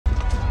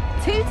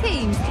Two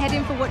teams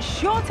heading for what's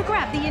sure to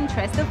grab the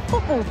interest of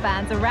football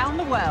fans around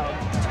the world.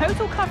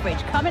 Total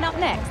coverage coming up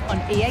next on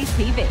EA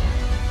TV.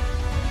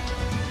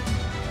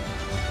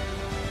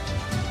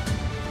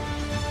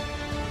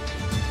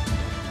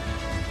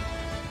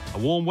 A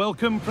warm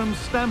welcome from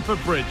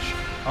Stamford Bridge.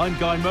 I'm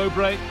Guy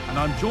Mowbray and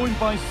I'm joined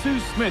by Sue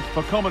Smith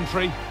for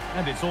commentary.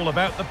 And it's all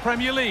about the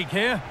Premier League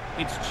here.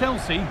 It's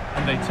Chelsea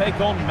and they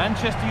take on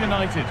Manchester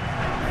United.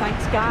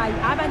 Thanks, Guy.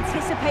 I'm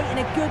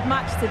anticipating a good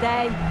match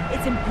today.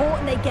 It's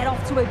important they get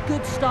off to a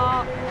good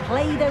start,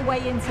 play their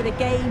way into the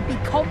game, be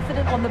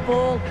confident on the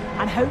ball,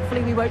 and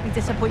hopefully we won't be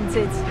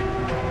disappointed.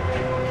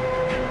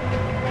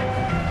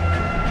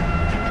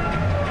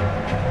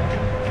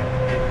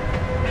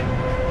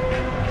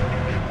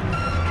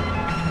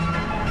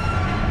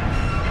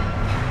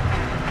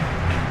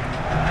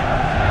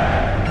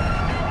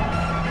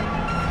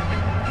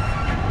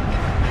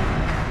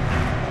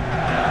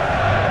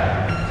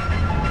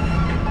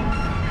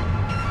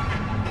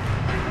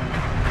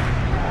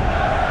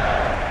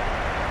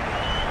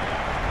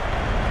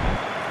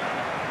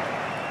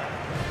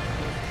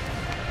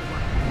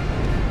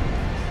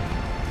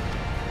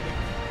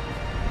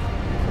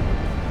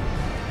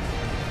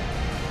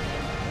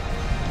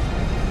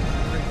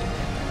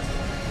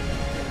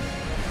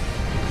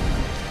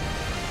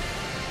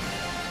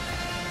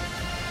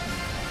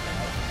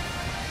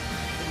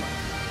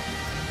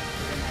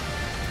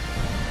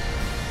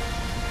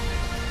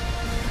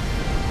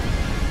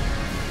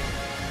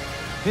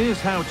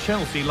 Here's how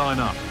Chelsea line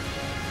up.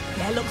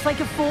 Yeah, it looks like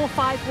a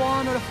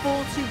 4-5-1 or a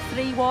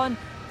 4-2-3-1.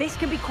 This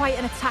can be quite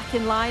an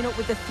attacking lineup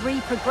with the three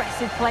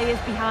progressive players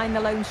behind the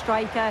lone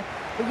striker,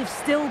 but you've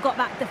still got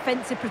that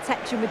defensive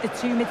protection with the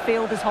two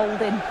midfielders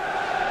holding.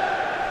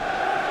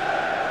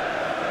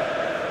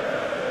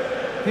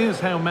 Here's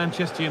how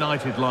Manchester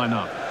United line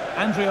up.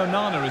 Andre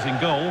Onana is in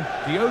goal.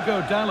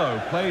 Diogo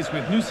Dalot plays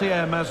with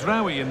Noussair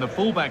Mazraoui in the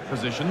fullback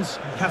positions.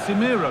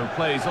 Casemiro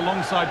plays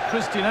alongside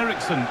Christian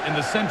Eriksen in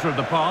the centre of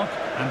the park.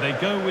 And they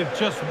go with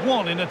just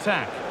one in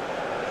attack.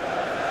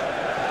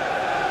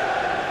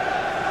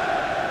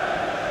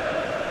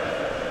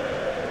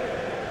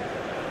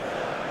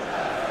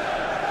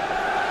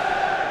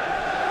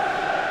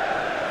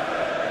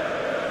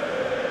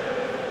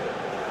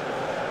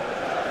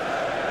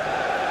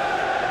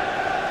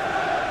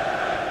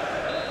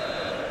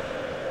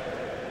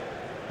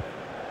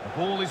 The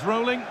ball is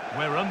rolling.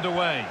 We're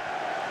underway.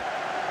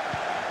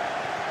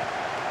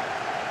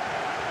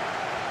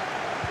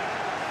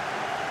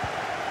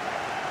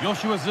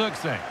 Joshua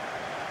Zirkzee.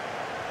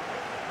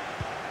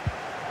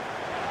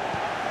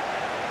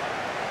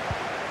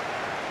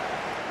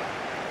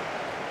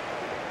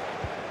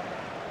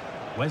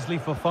 Wesley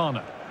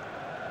Fofana.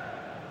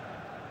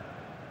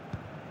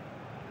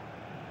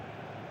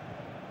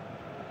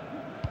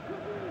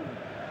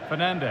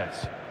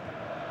 Fernandes.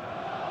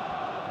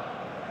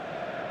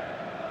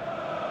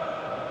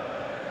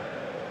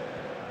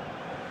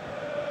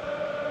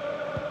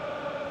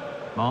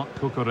 Marc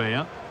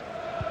Cucurella.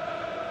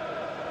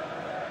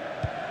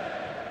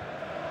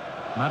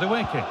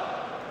 Madueke.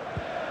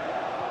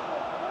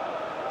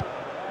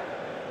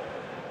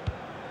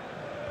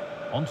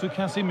 On to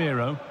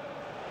Casemiro.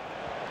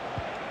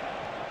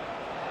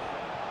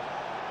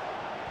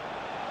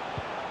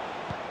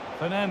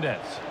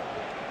 Fernandes.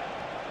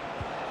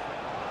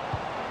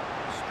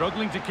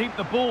 Struggling to keep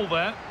the ball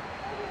there.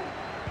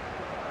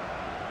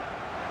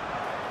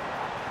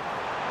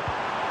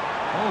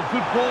 Oh,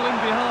 good ball in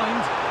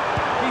behind.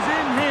 He's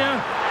in here.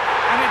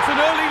 And it's an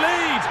early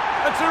lead.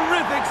 A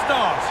terrific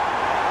start.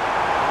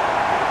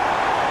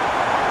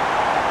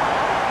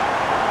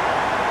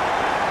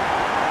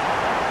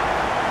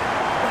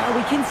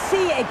 We can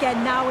see it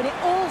again now, and it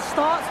all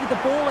starts with the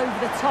ball over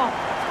the top.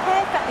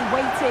 Perfectly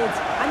weighted,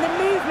 and the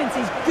movement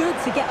is good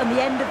to get on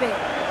the end of it.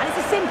 And it's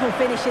a simple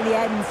finish in the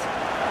end.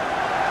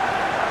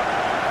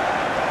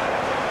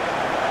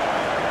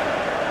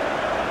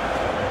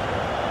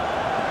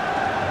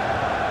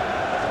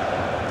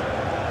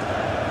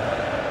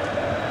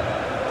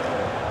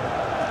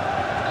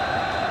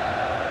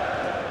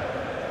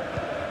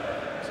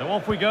 So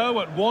off we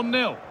go at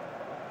 1-0.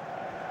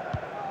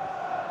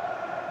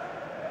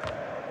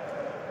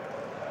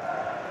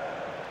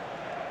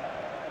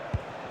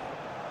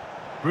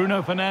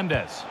 Bruno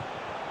Fernandes.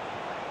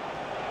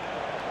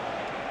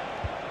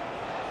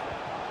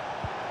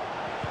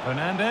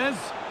 Fernandes.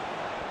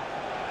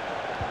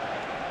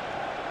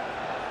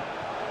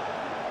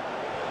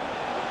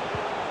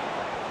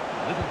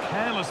 A little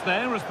careless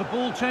there as the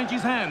ball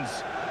changes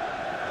hands.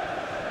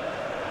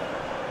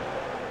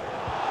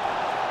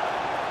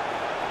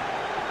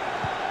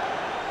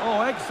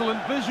 Oh,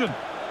 excellent vision.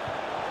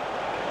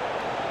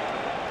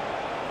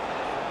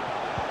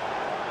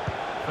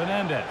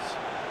 Fernandes.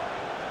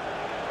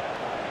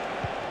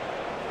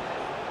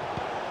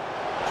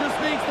 Just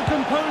needs the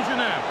composure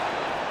now.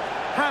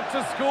 Had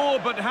to score,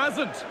 but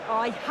hasn't.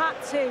 Oh, he had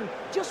to.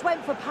 Just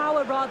went for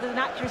power rather than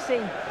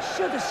accuracy.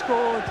 Should have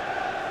scored.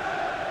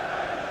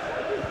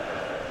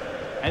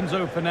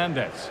 Enzo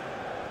Fernandez.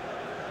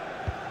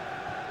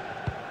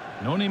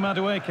 Noni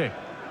Madueke.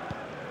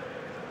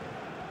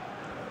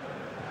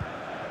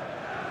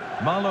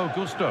 Malo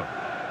Gusto.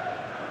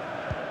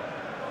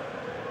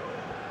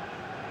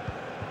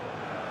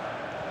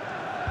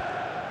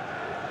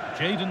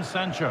 Jadon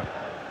Sancho.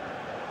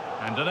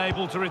 And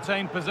unable to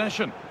retain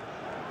possession.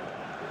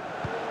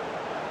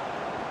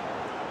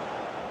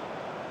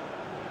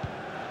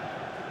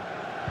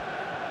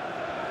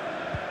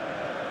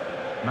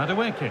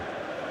 Madueke.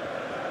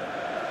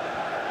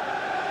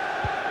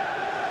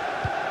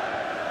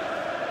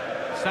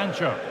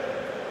 Sancho.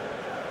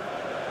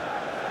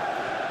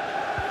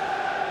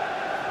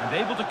 And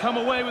able to come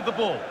away with the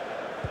ball.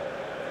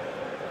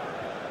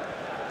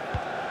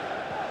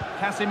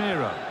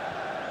 Casemiro.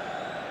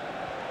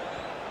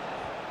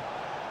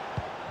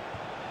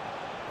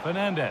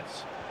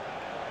 Fernandes.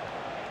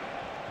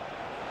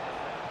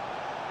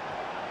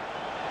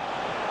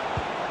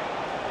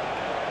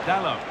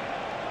 Dalot.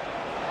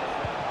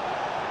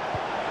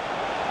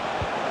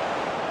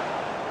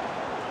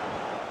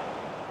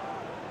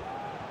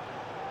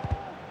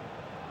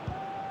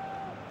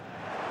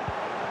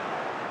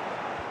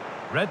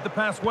 Read the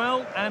pass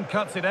well and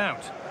cuts it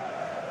out.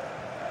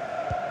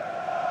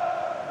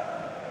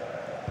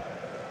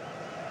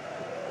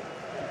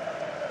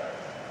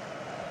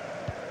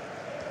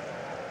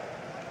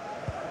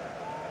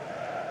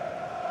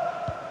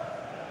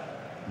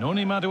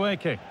 Noni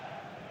Madueke.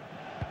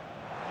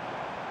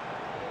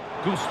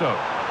 Gusto.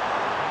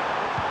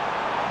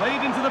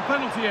 Played into the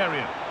penalty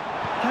area.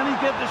 Can he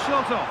get the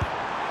shot off?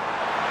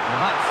 Well,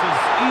 that's as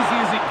easy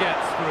as it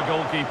gets for a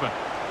goalkeeper.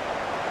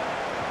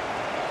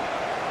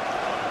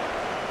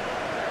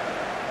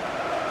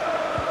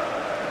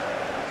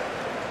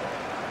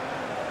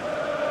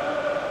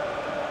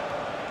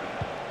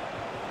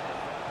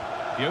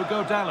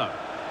 Diogo Dalot.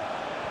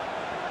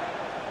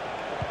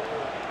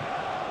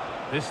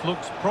 This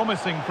looks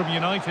promising from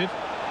United.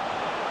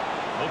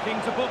 Looking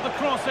to put the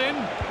cross in.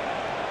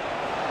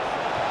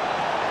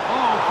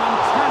 Oh,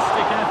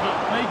 fantastic effort.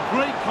 Made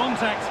great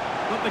contact,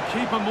 but the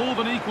keeper more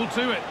than equal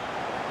to it.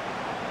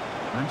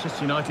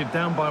 Manchester United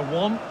down by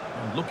 1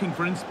 and looking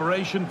for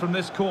inspiration from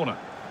this corner.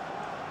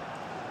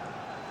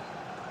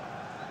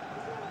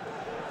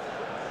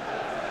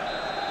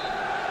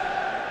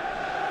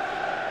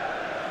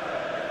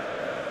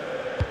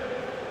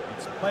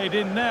 It's played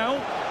in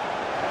now.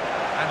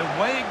 And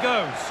away it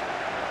goes.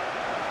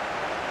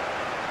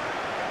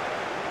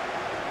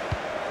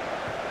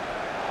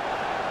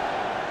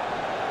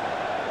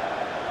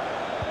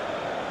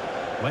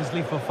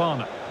 Wesley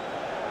Fofana.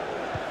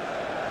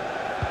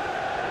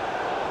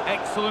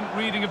 Excellent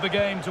reading of the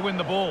game to win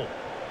the ball.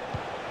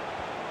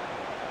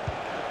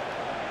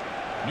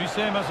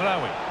 Noussair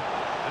Mazraoui.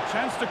 A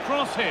chance to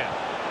cross here.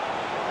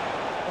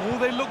 Oh,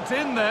 they looked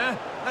in there.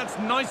 That's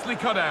nicely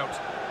cut out.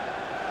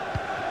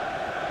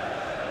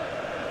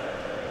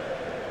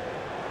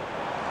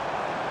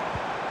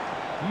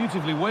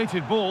 Beautifully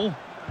weighted ball.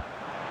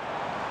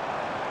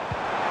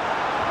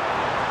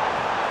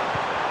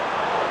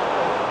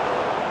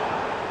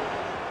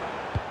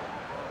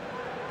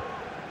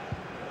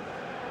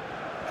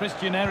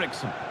 Christian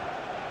Eriksen.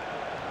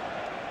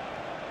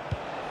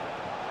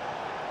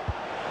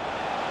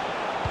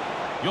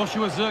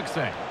 Joshua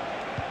Zirkzee.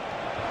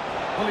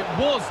 Well, it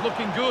was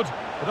looking good,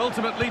 but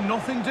ultimately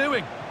nothing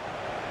doing.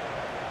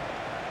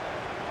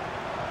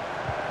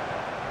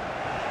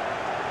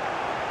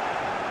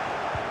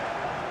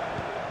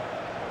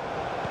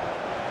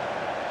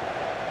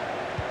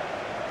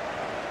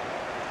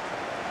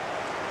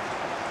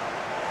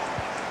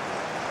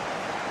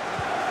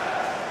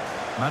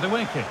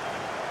 Madueke.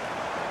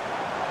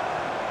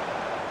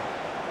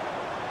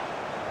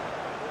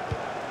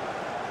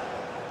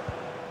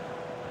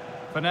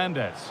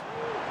 Fernandes.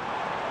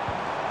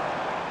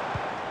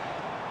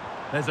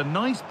 There's a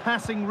nice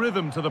passing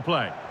rhythm to the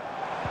play.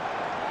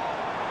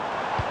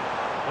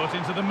 Put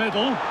into the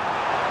middle.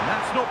 And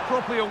that's not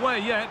properly away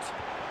yet.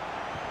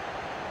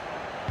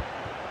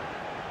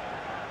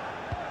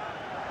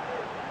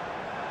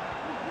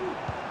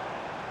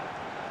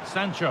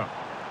 Sancho.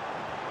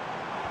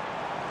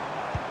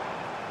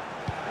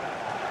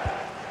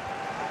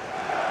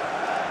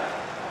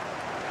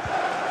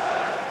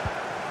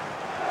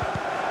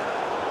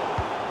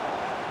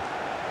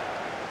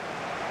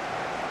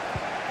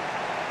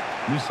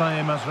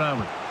 Noussair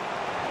Mazraoui.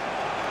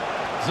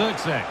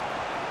 Zirkzee.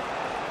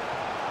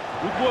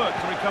 Good work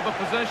to recover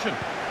possession.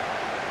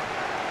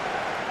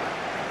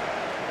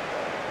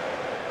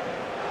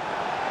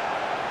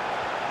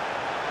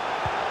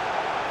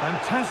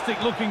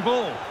 Fantastic looking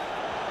ball.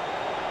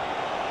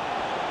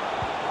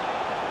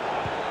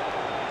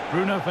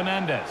 Bruno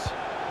Fernandes.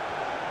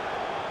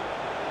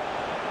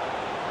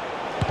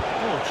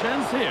 Oh,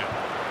 chance here.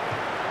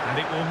 And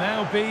it will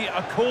now be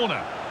a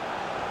corner.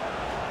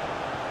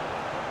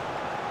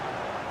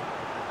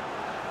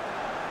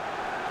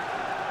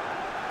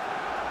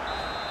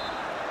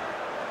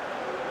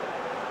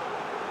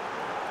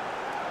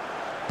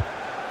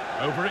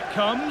 Over it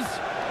comes,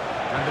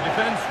 and the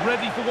defence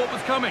ready for what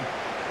was coming.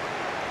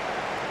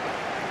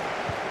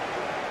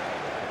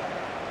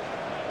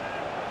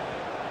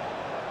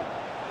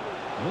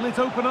 Will it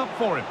open up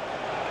for him?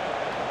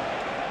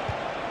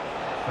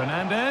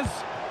 Fernandes.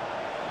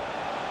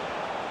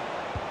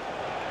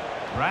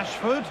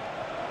 Rashford.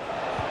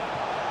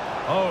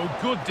 Oh,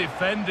 good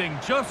defending,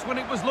 just when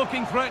it was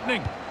looking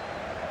threatening.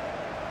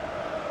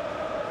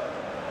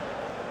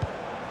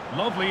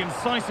 Lovely,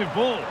 incisive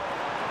ball.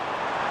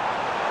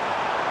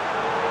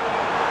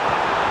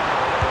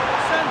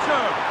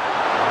 Sancho!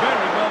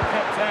 Very well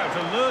kept out,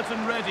 alert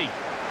and ready.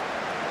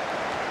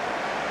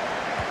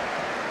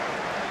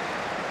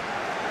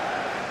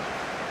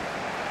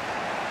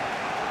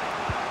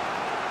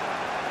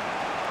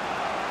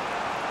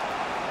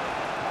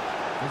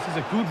 This is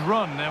a good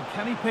run. Now,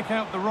 can he pick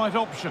out the right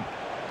option?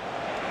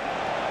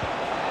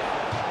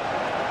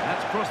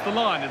 That's crossed the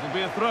line. It'll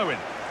be a throw-in.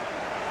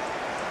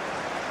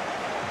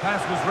 The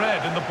pass was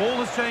read, and the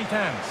ball has changed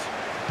hands.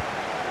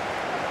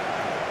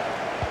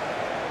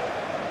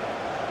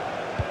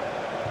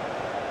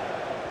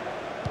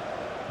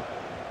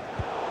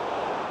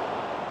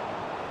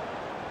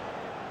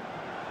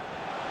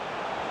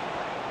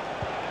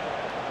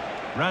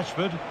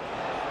 Rashford.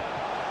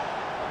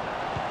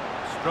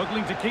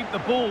 Struggling to keep the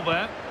ball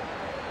there.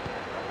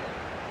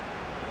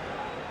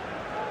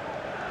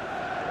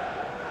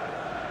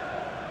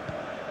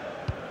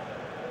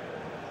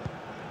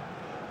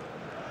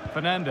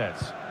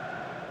 Fernandes.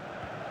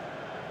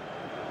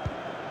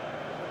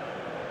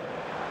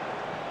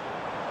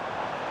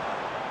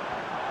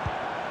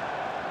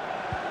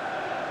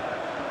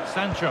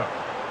 Sancho.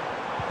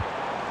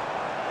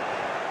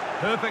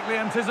 Perfectly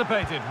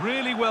anticipated,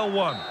 really well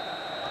won.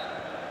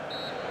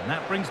 And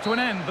that brings to an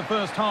end the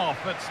first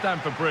half at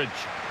Stamford Bridge.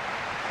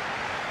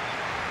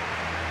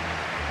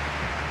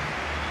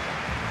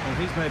 Well,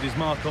 he's made his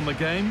mark on the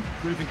game,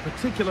 proving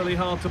particularly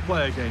hard to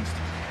play against.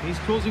 He's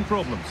causing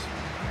problems.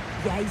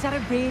 Yeah, he's had a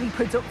really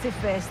productive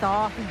first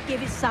half. He gave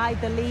his side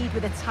the lead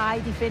with a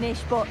tidy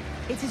finish, but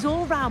it's his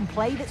all-round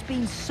play that's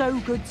been so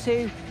good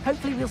too.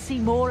 Hopefully we'll see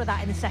more of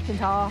that in the second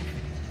half.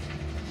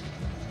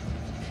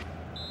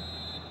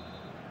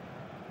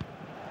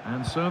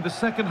 And so the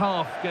second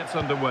half gets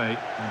underway,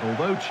 and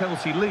although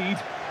Chelsea lead,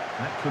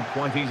 that could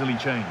quite easily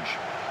change.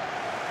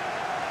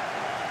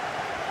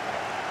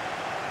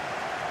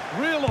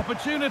 Real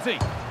opportunity.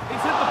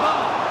 It's hit the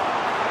bar.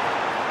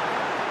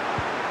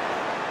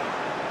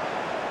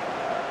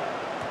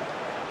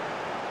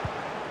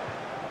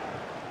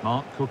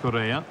 Marc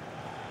Cucurella.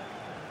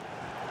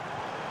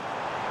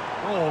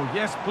 Oh,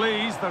 yes,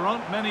 please. There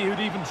aren't many who'd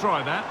even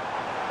try that.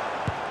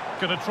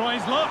 Gonna try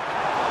his luck.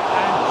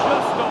 And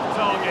just off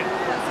target.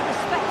 That's a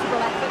respectable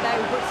effort,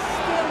 though, but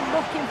still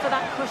looking for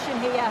that cushion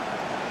here.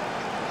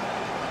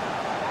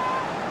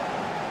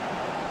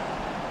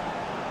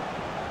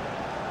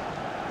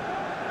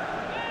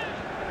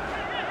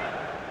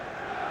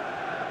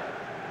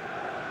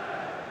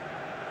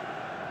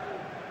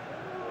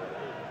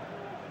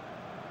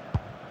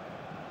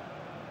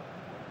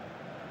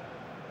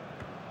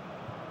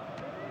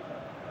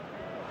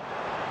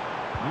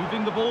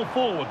 Moving the ball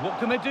forward. What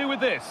can they do with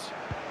this?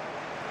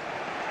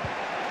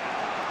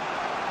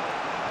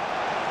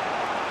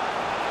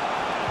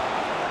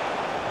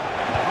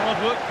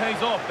 Hard work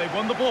pays off. They've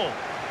won the ball.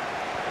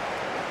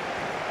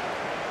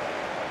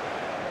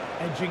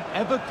 Edging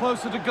ever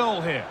closer to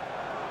goal here.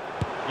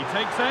 He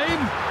takes aim.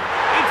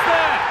 It's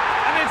there!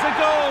 And it's a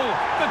goal!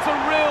 That's a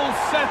real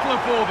settler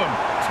for them.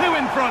 2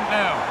 in front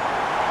now.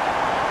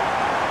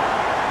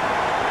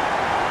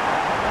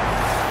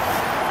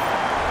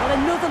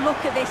 Another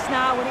look at this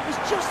now, and it was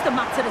just a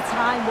matter of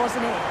time,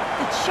 wasn't it?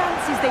 The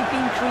chances they've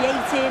been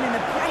creating and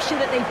the pressure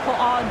that they've put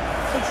on,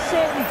 they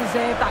certainly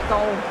deserve that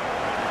goal.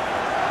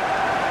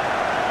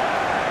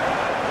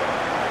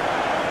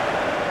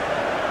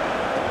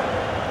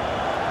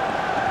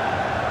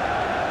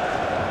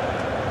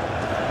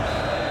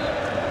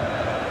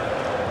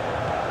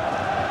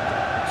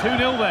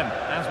 Two 2-0 then,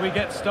 as we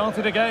get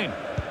started again.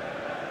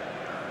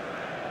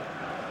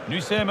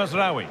 Noussair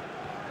Mazraoui.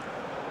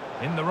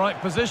 In the right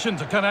position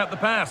to cut out the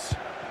pass.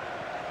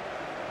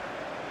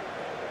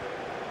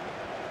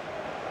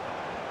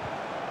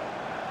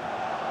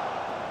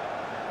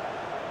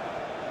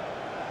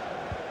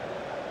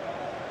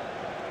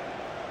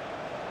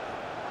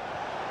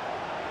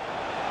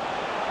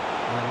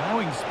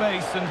 Allowing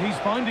space, and he's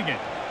finding it.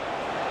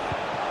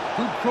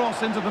 Good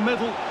cross into the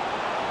middle.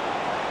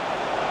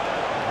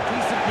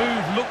 Decent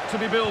move looked to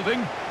be building,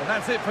 and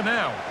that's it for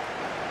now.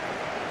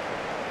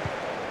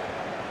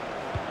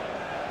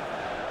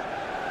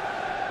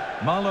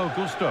 Malo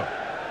Gusto.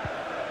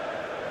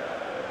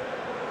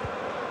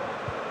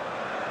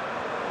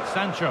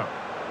 Sancho.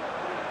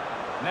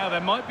 Now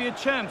there might be a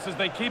chance as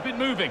they keep it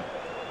moving.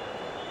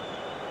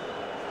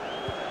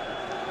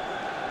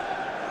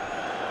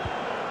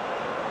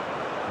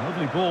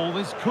 Lovely ball.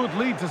 This could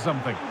lead to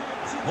something.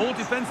 More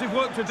defensive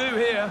work to do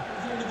here.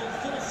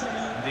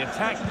 And the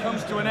attack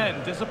comes to an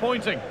end.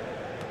 Disappointing.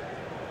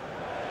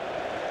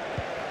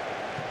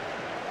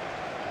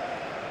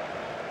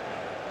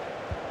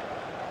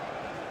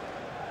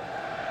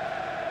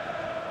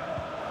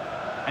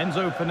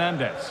 Enzo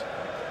Fernandez.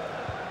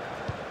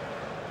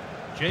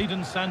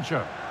 Jadon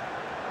Sancho.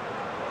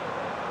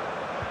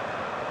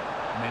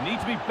 They need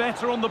to be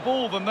better on the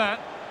ball than that.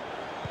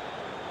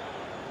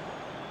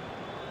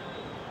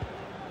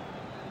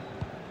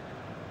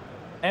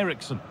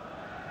 Eriksson.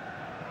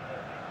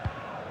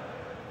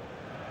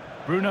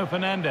 Bruno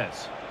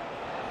Fernandes.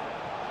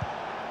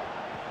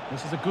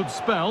 This is a good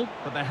spell,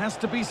 but there has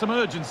to be some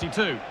urgency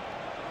too.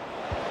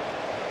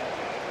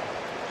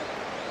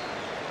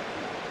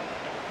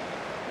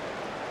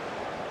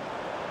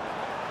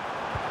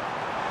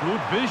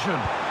 Good vision.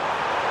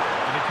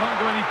 And he can't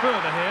go any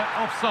further here,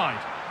 offside.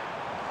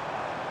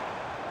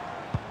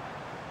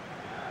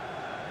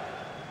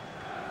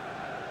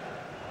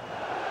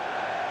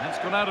 That's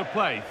gone out of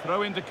play,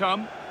 throw in to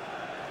come.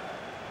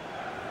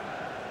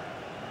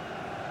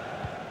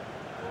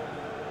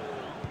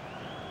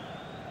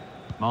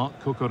 Marc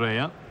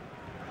Cucurella.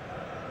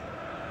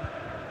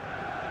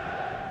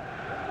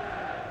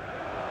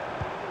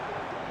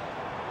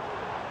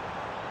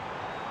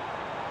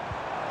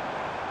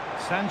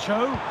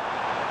 Sancho.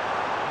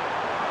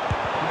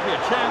 Could be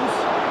a chance.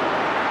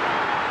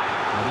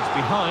 And it's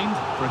behind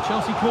for a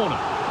Chelsea corner.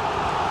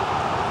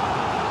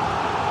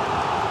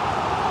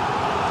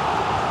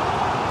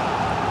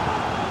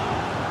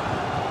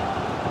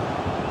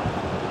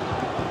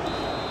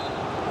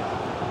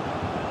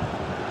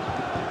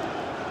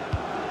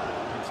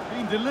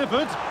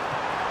 Delivered.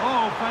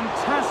 Oh,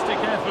 fantastic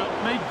effort.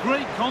 Made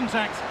great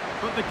contact,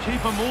 but the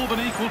keeper more than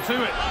equal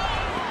to it.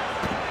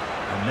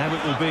 And now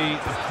it will be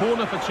a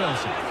corner for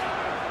Chelsea.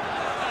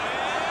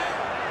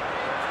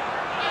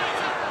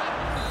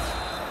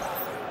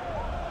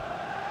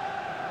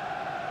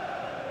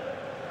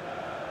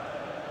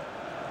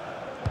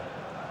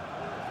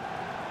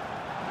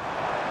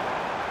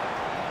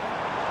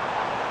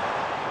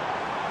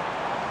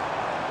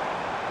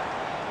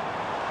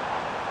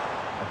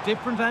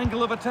 Different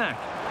angle of attack.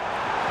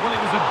 Well, it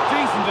was a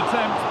decent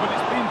attempt, but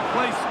it's been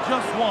placed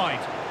just wide.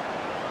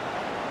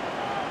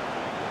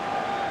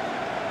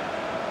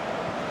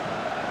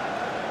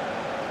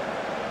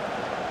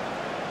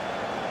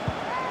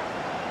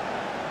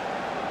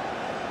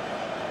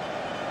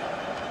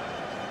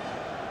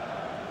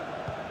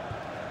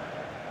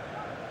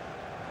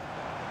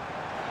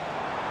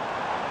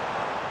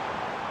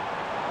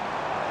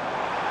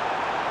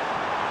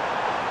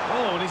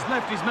 Oh, and he's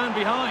left his man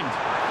behind.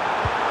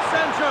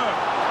 Sancho,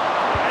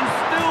 and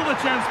still the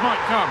chance might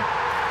come.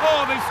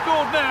 Oh, they've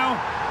scored now,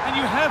 and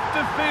you have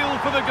to feel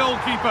for the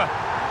goalkeeper,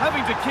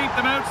 having to keep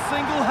them out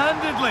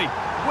single-handedly.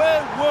 Where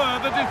were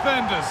the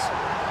defenders?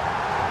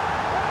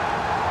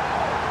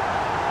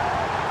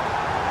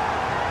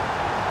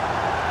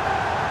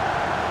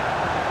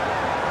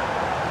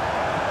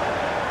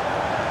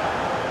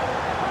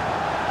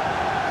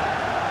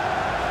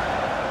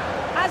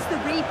 As the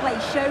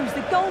replay shows,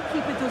 the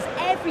goalkeeper does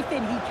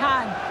everything he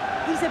can.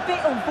 He's a bit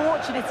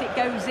unfortunate it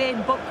goes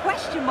in, but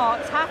question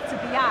marks have to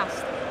be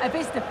asked of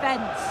his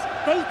defence.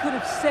 They could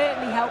have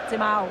certainly helped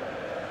him out.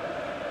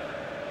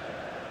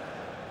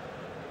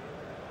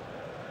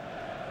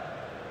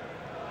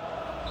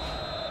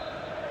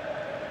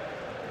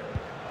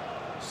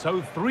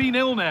 So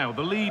 3-0 now,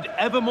 the lead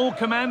ever more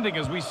commanding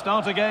as we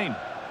start again.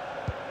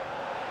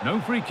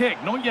 No free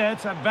kick, not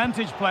yet,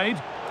 advantage played.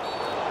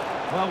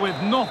 Well, with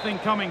nothing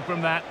coming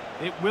from that,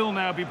 it will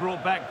now be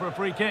brought back for a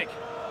free kick.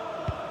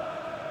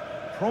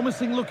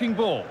 Promising looking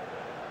ball.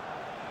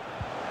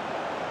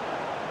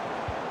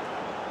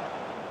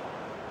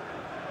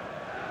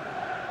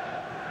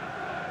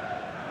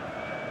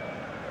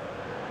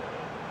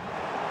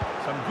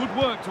 Some good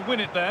work to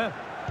win it there.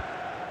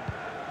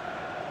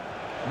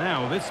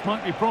 Now this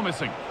might be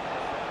promising.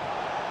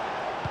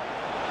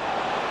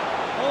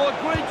 Oh,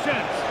 a great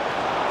chance.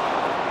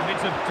 And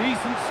it's a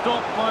decent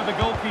stop by the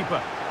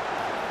goalkeeper.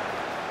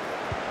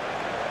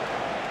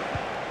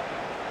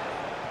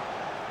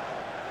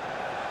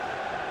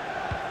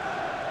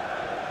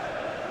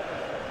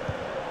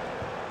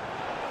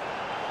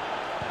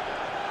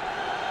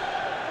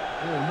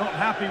 Oh, not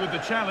happy with the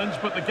challenge,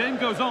 but the game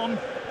goes on.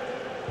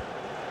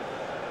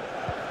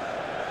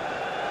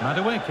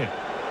 Madueke.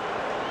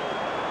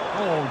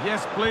 Oh,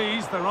 yes,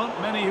 please. There aren't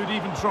many who'd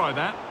even try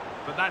that.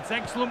 But that's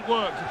excellent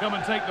work to come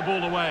and take the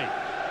ball away.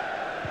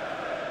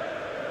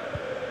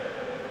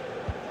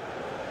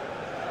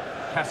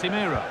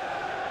 Casemiro.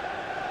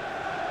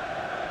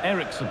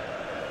 Eriksson.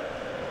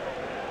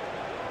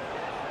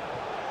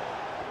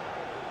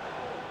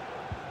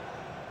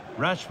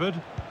 Rashford.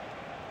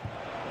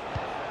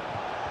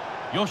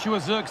 Joshua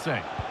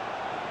Zirkzee.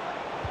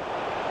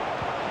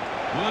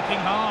 Working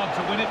hard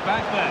to win it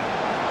back there.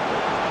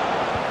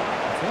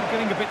 It's all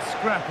getting a bit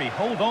scrappy.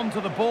 Hold on to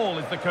the ball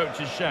is the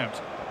coach's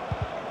shout.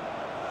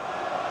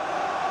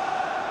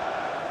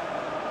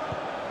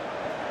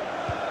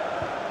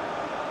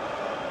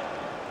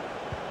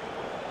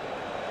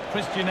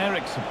 Christian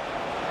Eriksen.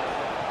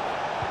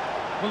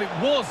 Well,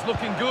 it was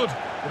looking good,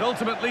 but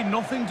ultimately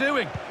nothing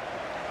doing.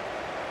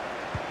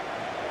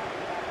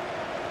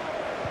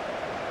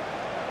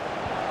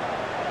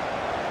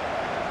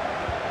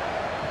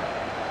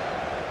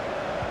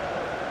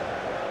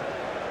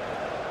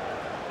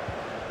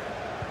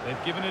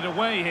 They've given it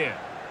away here.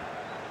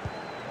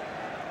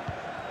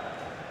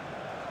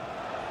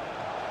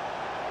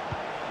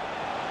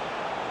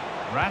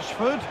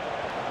 Rashford.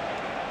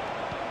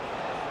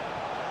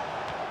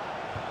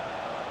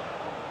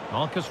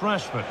 Marcus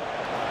Rashford.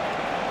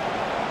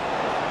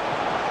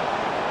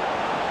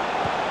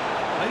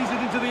 Plays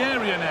it into the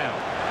area now.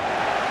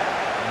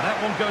 And that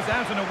one goes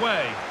out and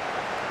away.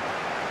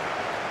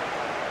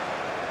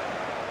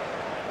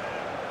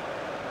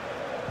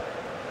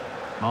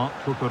 Marc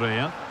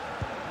Cucurella.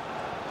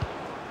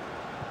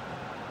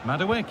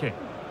 Madueke.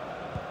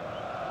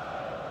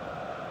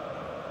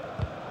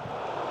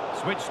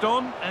 Switched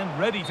on and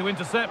ready to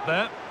intercept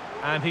that.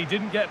 And he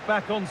didn't get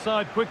back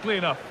onside quickly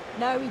enough.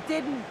 No, he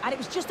didn't. And it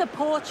was just a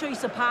poor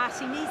choice of pass.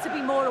 He needs to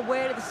be more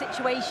aware of the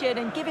situation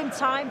and give him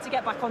time to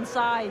get back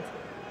onside.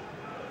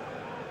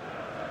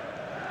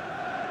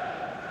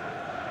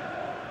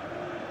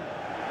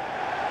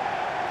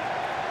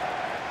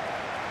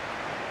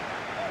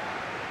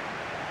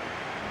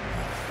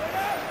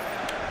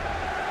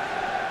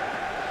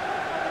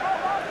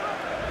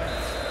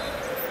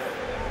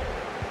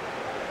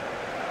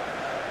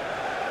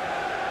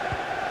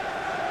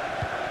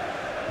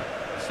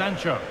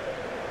 Sancho.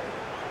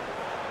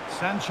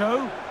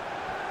 Sancho.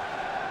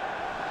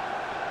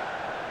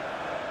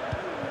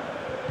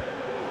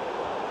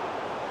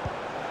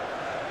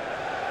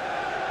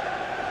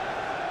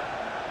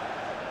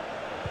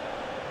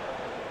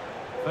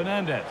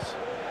 Fernandez.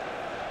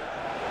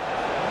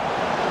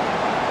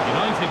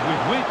 United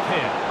with wit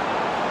here.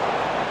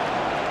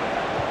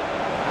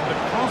 And the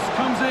cross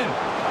comes in.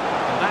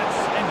 And that's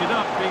ended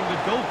up being the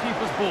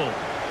goalkeeper's ball.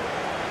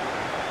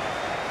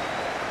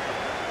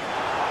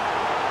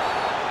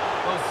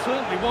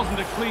 Certainly wasn't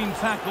a clean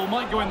tackle,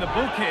 might go in the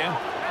book here.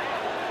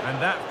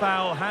 And that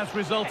foul has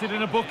resulted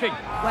in a booking.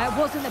 Well, it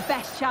wasn't the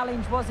best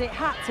challenge, was it?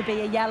 Had to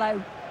be a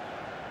yellow.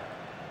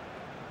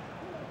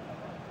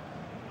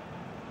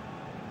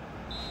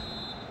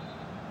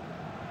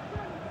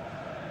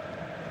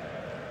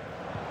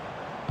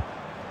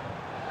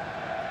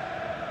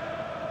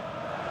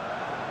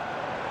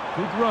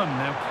 Good run.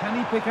 Now, can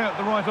he pick out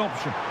the right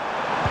option?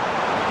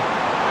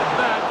 And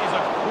that is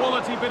a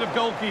quality bit of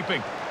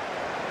goalkeeping.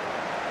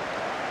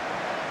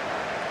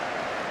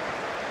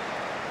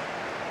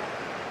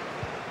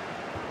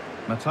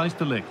 Matthijs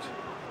de Ligt.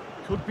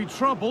 Could be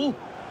trouble.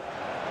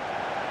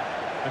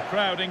 The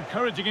crowd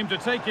encouraging him to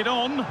take it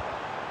on.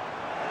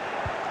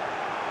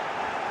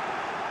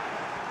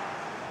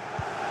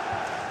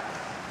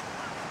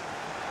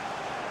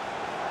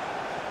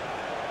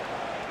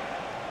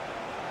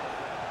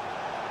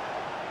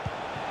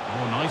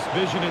 Oh, nice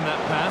vision in that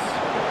pass.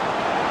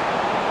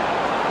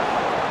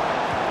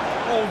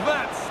 Oh,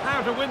 that's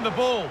how to win the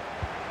ball.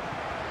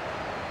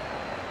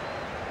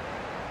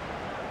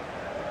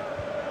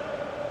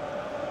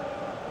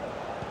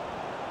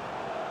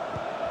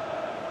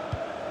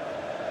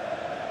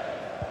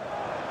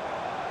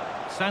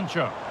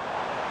 Sancho.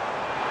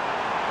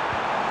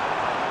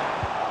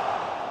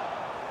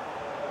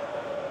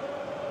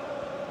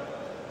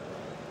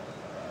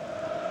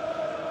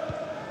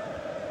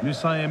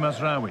 Noussair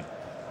Mazraoui.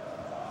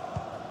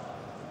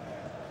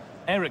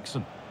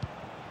 Eriksen.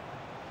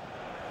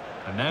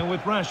 And now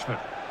with Rashford.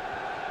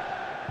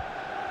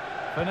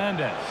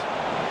 Fernandez.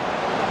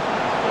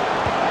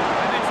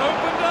 And it's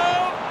opened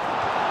up!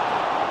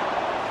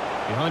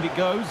 Behind it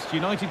goes,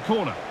 United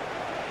corner.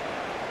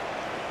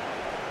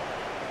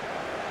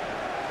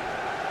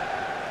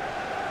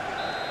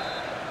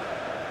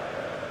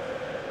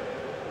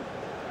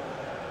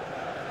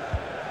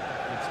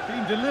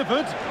 Been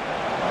delivered.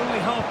 Only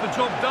half the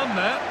job done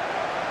there.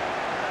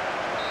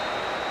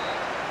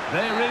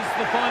 There is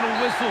the final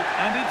whistle,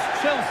 and it's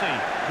Chelsea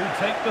who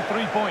take the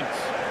 3 points.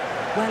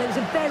 Well, it was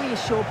a very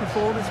assured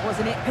performance,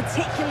 wasn't it?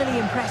 Particularly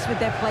impressed with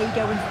their play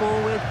going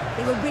forward.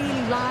 They were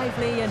really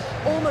lively and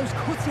almost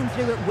cutting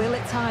through at will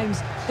at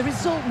times. The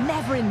result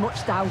never in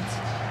much doubt.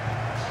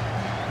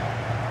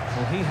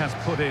 Well, he has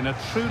put in a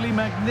truly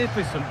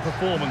magnificent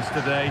performance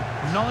today,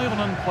 nigh on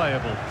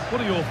unplayable.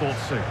 What are your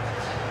thoughts, Sue?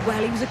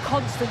 Well, he was a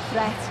constant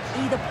threat,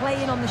 either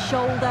playing on the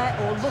shoulder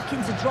or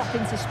looking to drop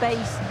into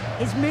space.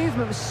 His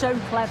movement was so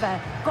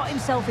clever, got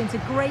himself into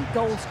great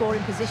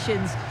goal-scoring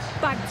positions.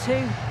 Bag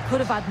two,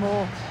 could have had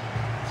more.